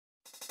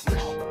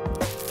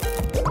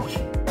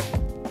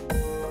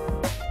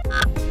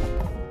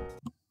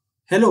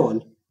Hello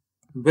all,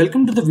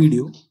 welcome to the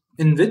video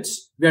in which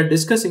we are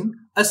discussing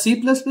a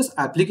C++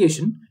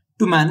 application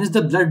to manage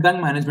the blood bank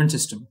management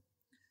system.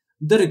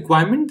 The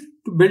requirement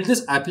to build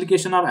this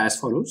application are as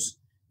follows.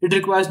 It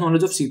requires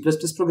knowledge of C++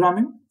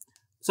 programming,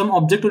 some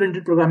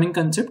object-oriented programming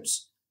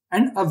concepts,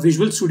 and a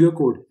Visual Studio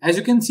Code. As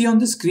you can see on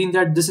the screen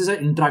that this is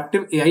an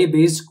interactive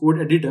AI-based code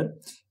editor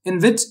in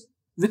which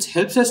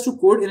helps us to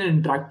code in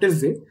an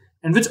interactive way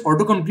and which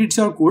auto-completes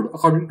your code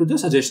according to the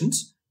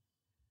suggestions.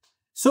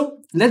 So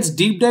let's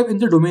deep dive in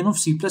the domain of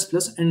C++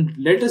 and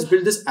let us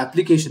build this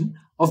application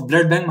of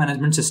blood bank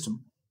management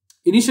system.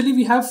 Initially,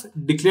 we have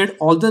declared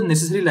all the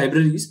necessary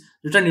libraries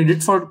that are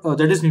needed for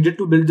that is needed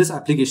to build this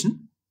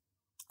application.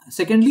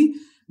 Secondly,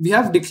 we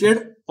have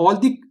declared all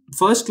the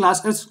first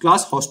class as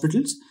class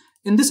hospitals.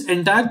 In this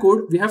entire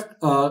code, we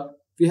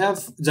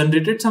have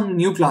generated some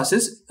new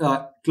classes,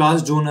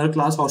 class donor,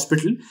 class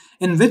hospital,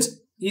 in which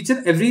each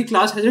and every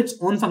class has its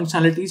own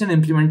functionalities and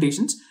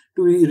implementations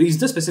to reach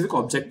the specific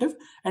objective,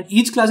 and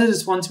each class is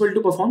responsible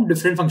to perform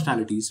different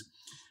functionalities.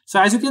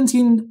 So as you can see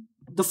in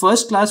the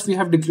first class we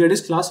have declared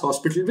is class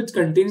hospital, which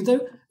contains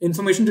the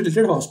information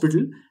related to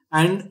hospital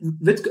and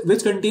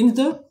which contains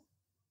the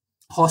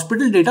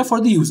hospital data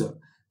for the user.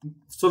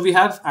 So we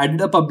have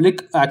added a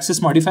public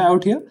access modifier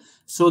out here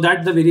so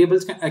that the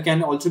variables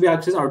can also be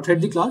accessed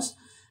outside the class.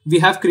 We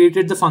have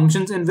created the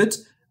functions in which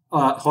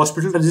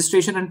hospital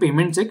registration and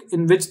payment check,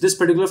 in which this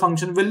particular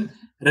function will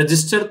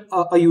register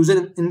a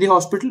user in the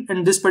hospital,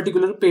 and this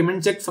particular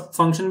payment check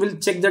function will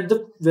check that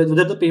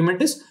whether the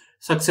payment is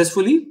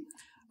successfully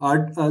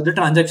the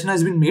transaction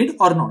has been made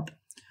or not.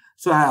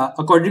 So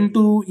according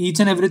to each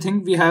and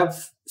everything, we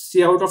have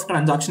cout of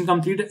transaction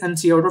complete and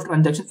cout of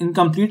transaction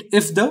incomplete.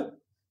 If the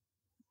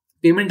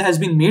payment has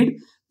been made,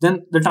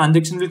 then the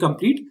transaction will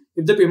complete.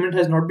 If the payment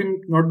has not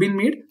been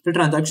made, the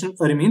transaction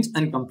remains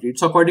incomplete.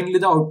 So accordingly,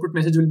 the output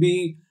message will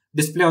be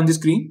displayed on the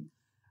screen.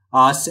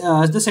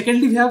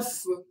 Secondly, we have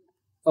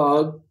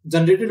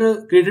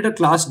created a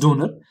class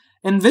donor,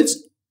 in which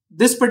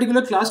this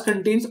particular class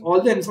contains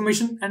all the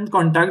information and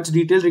contacts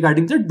details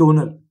regarding the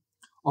donor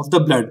of the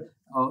blood.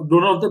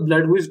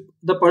 Who is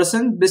the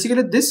person.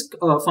 Basically, this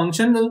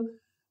function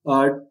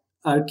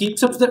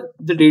keeps up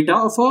the data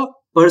of a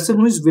person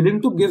who is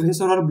willing to give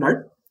his or her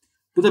blood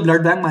to the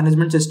blood bank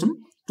management system,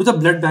 to the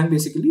blood bank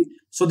basically,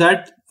 so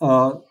that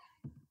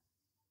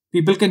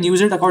people can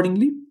use it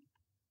accordingly.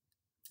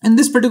 In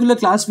this particular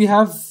class, we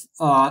have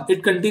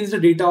it contains the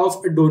data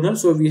of a donor.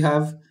 So we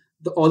have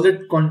all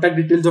the contact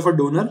details of a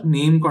donor: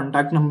 name,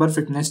 contact number,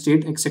 fitness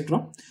state,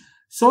 etc.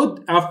 So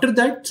after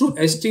that, through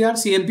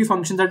strcmp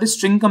function, that is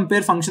string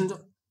compare functions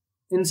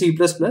in C++,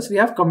 we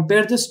have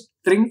compared the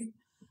string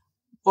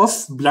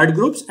of blood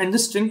groups and the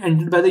string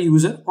entered by the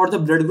user or the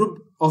blood group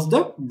of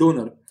the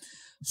donor.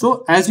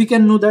 So as we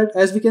know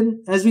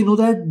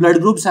that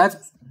blood groups have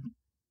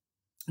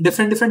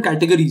different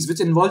categories, which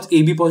involves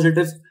AB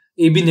positive,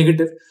 AB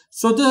negative.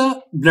 So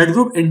the blood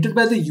group entered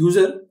by the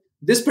user,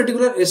 this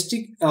particular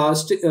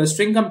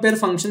string compare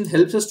function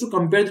helps us to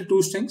compare the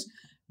two strings,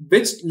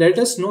 which let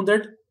us know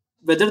that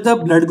whether the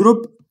blood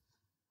group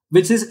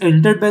which is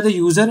entered by the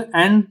user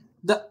and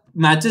the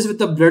matches with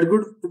the blood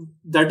group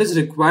that is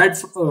required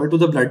to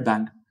the blood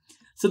bank.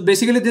 So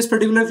basically, this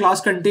particular class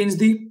contains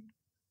the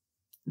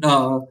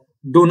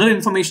donor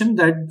information,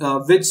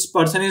 that which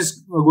person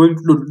is going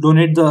to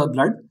donate the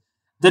blood.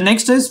 The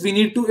next is we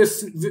need to,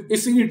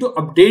 if we need to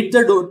update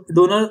the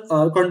donor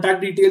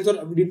contact details,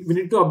 or we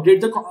need to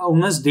update the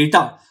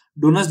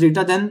donor's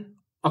data, then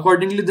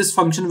accordingly this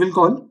function will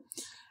call.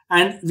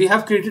 And we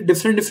have created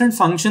different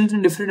functions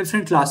in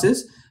different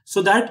classes,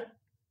 so that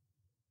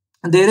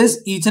there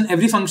is each and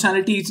every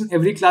functionality, each and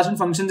every class and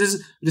functions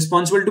is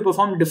responsible to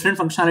perform different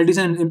functionalities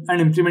and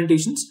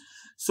implementations.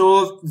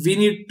 So if we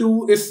need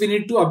to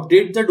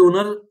update the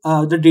donor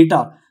the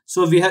data,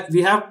 so we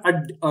have a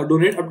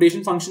donor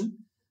updation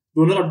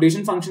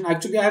function.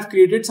 Actually, I have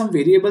created some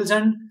variables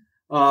and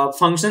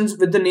functions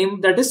with the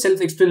name that is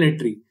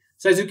self-explanatory.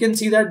 So as you can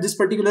see that this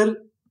particular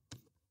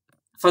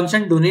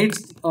function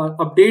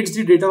updates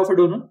the data of a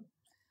donor.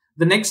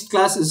 The next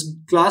class is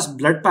class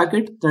blood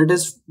packet. That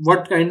is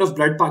what kind of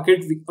blood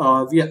packet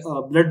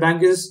blood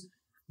bank is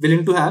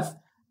willing to have,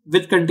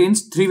 which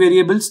contains three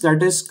variables,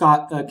 that is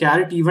char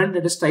T1,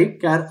 that is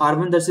type, char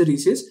R1, that's the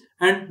rhesus,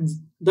 and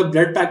the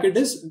blood packet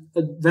is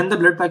when the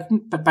blood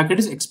packet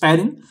is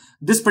expiring,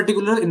 this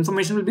particular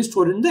information will be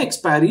stored in the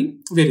expiry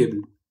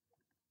variable.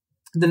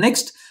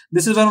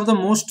 This is one of the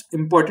most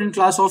important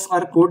class of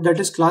our code, that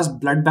is class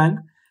blood bank,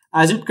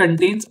 as it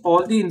contains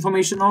all the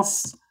information of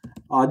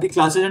the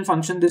classes and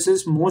function. This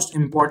is most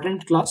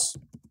important class.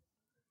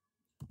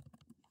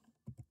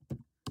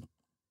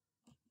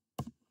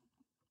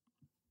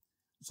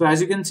 So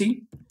as you can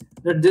see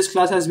that this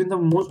class has been the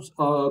most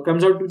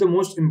comes out to be the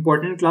most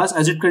important class,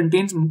 as it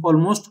contains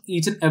almost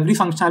each and every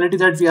functionality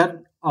that we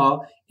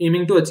are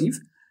aiming to achieve.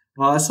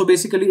 So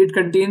basically it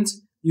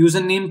contains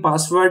username,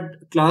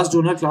 password, class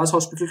donor, class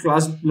hospital,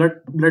 class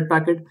blood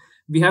packet.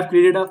 we have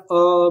created a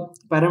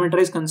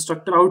parameterized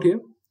constructor out here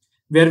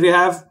where we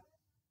have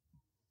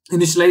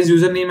initialized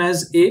username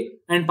as A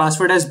and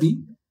password as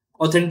B.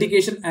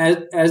 Authentication, as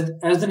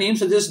the name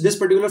suggests, this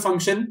particular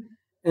function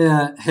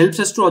helps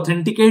us to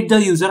authenticate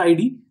the user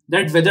ID,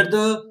 that whether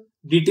the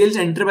details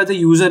entered by the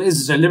user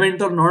is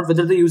relevant or not,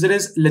 whether the user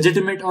is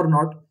legitimate or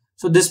not.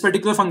 So this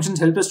particular functions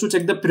help us to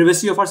check the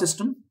privacy of our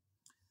system,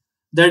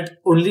 that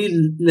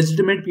only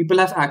legitimate people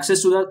have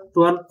access to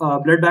our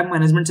blood bank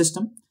management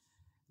system.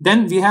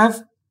 Then we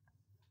have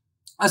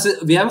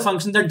a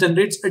function that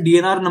generates a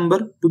DNR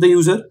number to the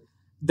user.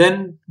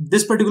 Then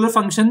this particular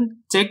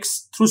function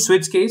checks through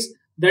switch case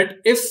that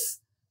if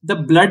the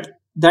blood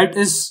that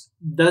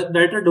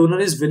a donor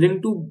is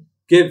willing to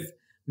give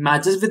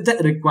matches with the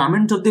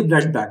requirements of the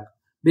blood bank.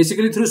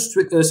 Basically, through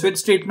switch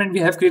statement, we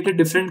have created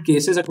different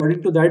cases.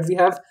 According to that, we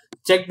have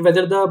checked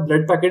whether the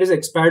blood packet is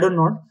expired or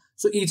not.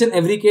 So each and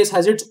every case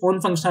has its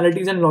own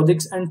functionalities and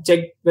logics, and check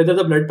whether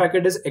the blood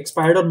packet is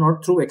expired or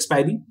not through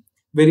expiry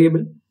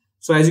variable.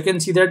 So as you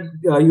can see that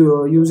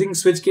using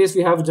switch case,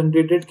 we have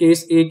generated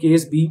case A,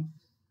 case B,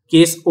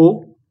 case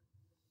O,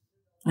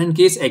 and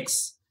case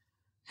X.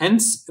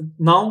 Hence,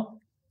 now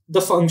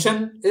the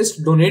function is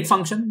donate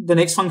function. The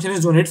next function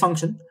is donate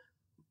function,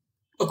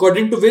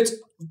 according to which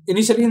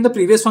initially in the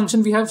previous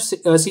function we have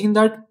seen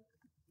that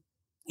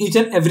each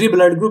and every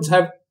blood groups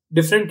have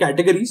different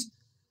categories,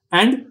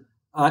 and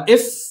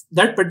if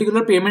that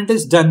particular payment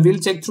is done, we'll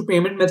check through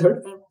payment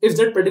method. If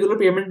that particular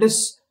payment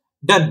is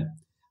done,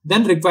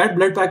 then required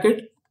blood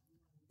packet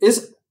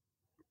is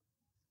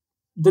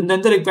then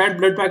the required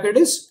blood packet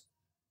is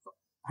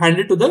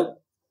handed to the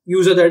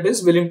user that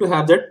is willing to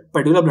have that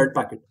particular blood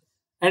packet.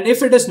 And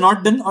if it is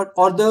not done,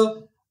 or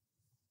the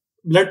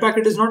blood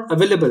packet is not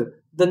available,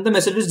 then the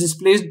message is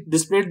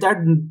displayed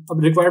that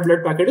required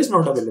blood packet is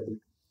not available.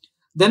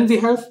 Then we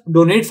have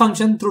donate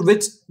function, through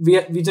which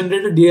we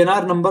generate a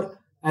DNR number.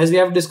 As we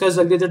have discussed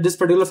earlier, that this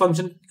particular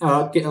function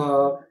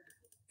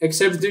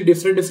accepts the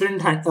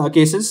different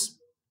cases.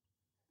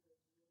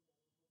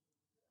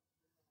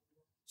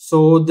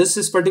 So this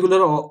is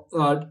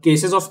particular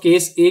cases of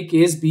case A,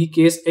 case B,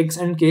 case X,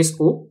 and case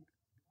O.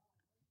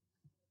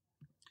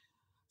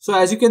 So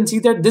as you can see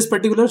that this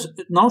particular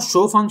now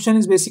show function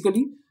is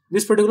basically,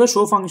 this particular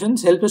show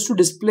functions help us to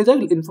display the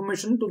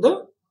information to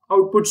the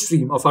output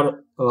stream of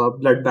our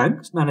blood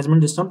bank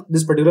management system.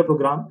 This particular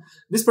program,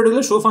 this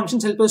particular show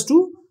functions help us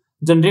to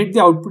generate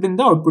the output in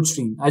the output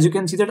stream. As you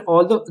can see that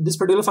this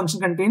particular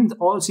function contains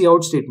all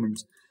cout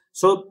statements.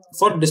 So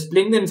for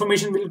displaying the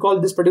information, we'll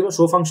call this particular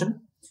show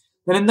function.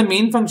 Then in the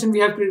main function, we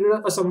have created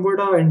a somewhat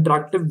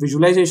interactive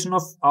visualization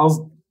of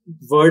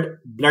word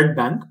blood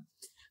bank.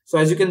 So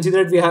as you can see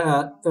that we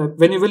have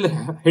when you will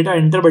hit a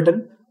enter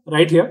button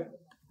right here,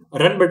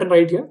 run button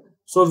right here,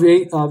 so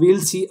we will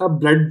see a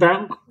blood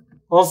bank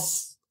of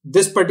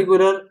this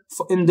particular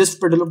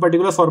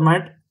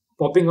format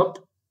popping up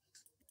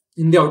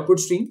in the output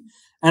stream.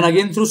 And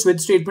again, through switch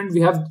statement, we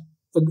have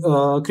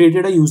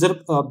created a user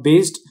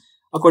based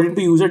according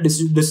to user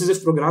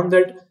decisive program,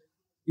 that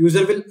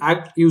user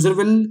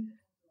will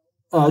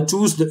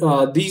choose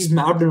these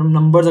mapped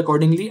numbers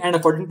accordingly, and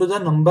according to the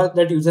number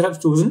that user have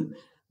chosen,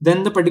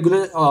 then the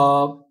particular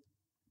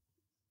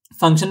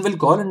function will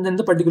call, and then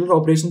the particular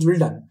operations will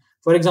done.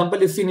 For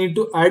example, if we need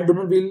to add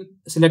donor, we'll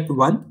select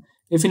 1.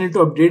 If we need to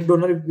update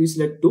donor, we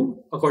select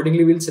 2.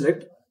 Accordingly, we'll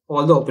select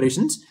all the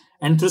operations,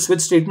 and through switch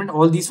statement,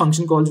 all these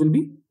function calls will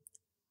be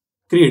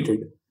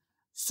created.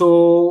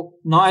 So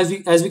now as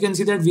we can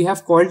see that we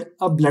have called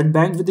a blood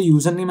bank with the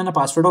username and a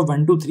password of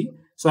 123.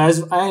 So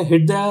as I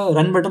hit the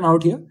run button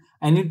out here,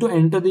 I need to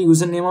enter the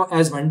username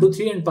as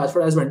 123 and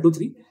password as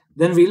 123.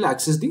 Then we'll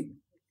access the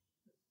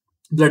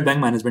blood bank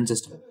management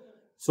system.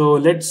 So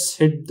let's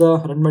hit the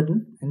run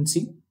button and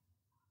see.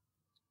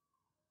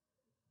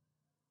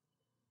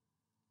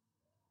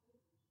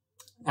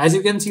 As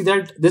you can see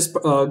that this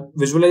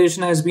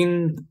visualization has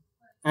been,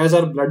 as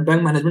our blood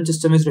bank management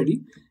system is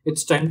ready,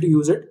 it's time to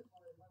use it.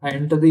 I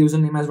enter the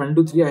username as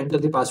 123, I enter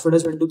the password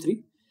as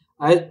 123.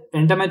 I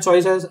enter my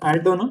choice as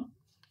add donor.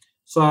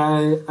 So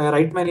I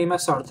write my name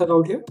as Sarthak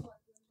out here.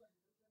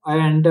 I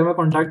enter my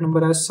contact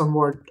number as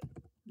somewhat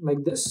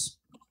like this.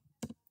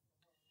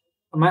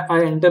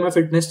 I enter my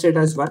fitness state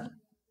as 1.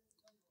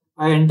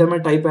 I enter my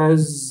type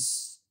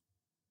as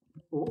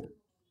O.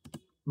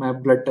 My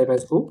blood type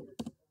as O.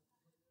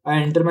 I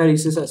enter my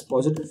rhesus as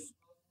positive.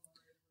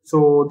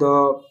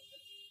 So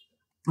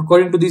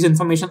according to this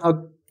information, a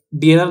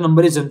DNR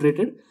number is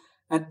generated,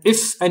 and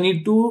if I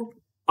need to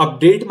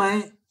update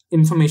my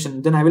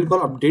information, then I will call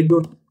update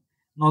donor.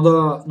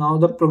 Now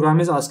the program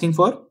is asking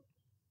for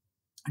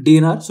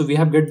DNR, so we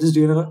have get this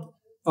DNR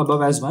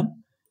above as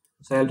 1.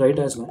 So I'll write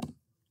as 1.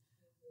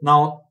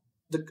 Now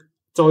the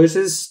choice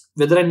is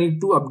whether I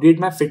need to update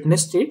my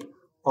fitness state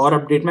or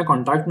update my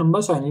contact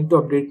number. So I need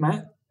to update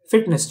my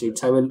fitness state.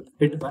 So I will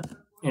hit 1,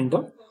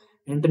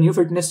 enter new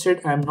fitness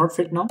state. I am not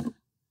fit now.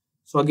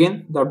 So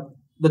again,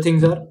 the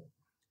things are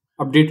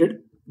updated.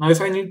 Now if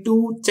I need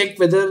to check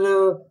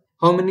whether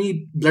how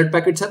many blood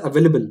packets are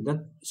available,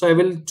 then so I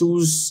will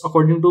choose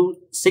according to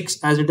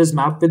 6, as it is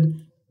mapped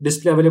with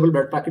display available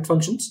blood packet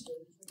functions.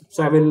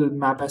 So I will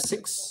map as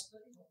 6.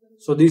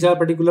 So these are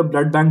particular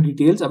blood bank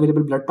details,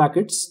 available blood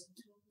packets,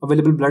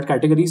 available blood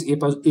categories, A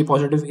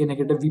positive, A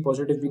negative, B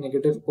positive, B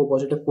negative, O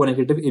positive, O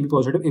negative, AB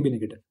positive, AB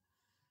negative.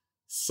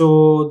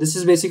 So this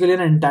is basically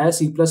an entire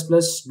C++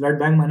 blood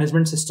bank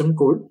management system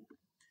code.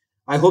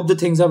 I hope the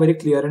things are very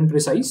clear and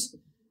precise.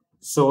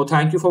 So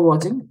thank you for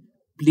watching.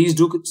 Please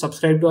do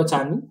subscribe to our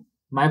channel.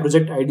 My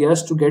project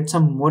ideas to get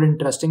some more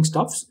interesting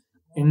stuffs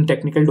in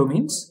technical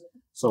domains.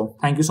 So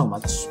thank you so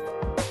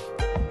much.